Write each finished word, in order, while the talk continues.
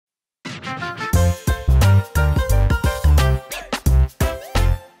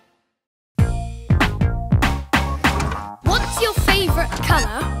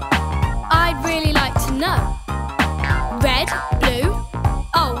colour? I'd really like to know. Red, blue?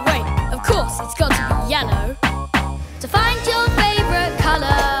 Oh wait, of course, it's got to be yellow. To find your favourite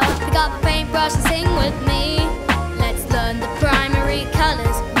colour, pick up a paintbrush and sing with me. Let's learn the primary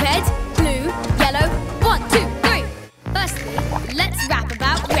colours. Red, blue, yellow, 1, 2, 3. Firstly, let's rap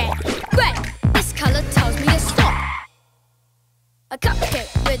about red. Red, this colour tells me to stop. A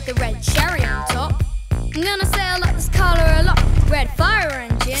cupcake with the red cherry on top. I'm gonna say I like this colour a lot. Red fire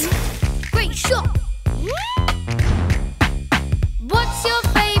engine, great shot. What's your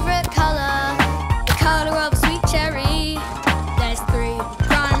favourite colour? The colour of a sweet cherry. There's 3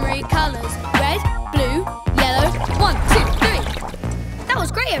 primary colours. Red, blue, yellow, 1, 2, 3. That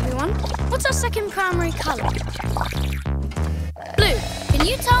was great, everyone. What's our second primary colour? Blue. Can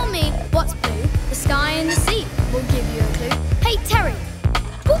you tell me what's blue? The sky and the sea will give you a clue. Hey, Terry,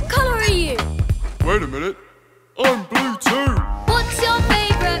 what colour are you? Wait a minute, I'm blue too. What's your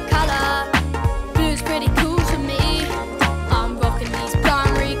favourite colour? Blue's pretty cool to me. I'm rocking these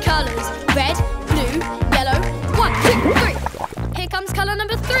primary colours. Red, blue, yellow, 1, 2, 3. Here comes colour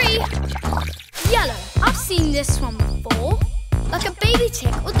number 3. Yellow. I've seen this one before. Like a baby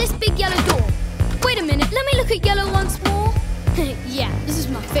tick or this big yellow door. Wait a minute, let me look at yellow once more. Yeah, this is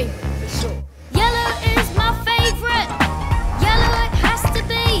my favourite for sure. Yellow is my favourite. Yellow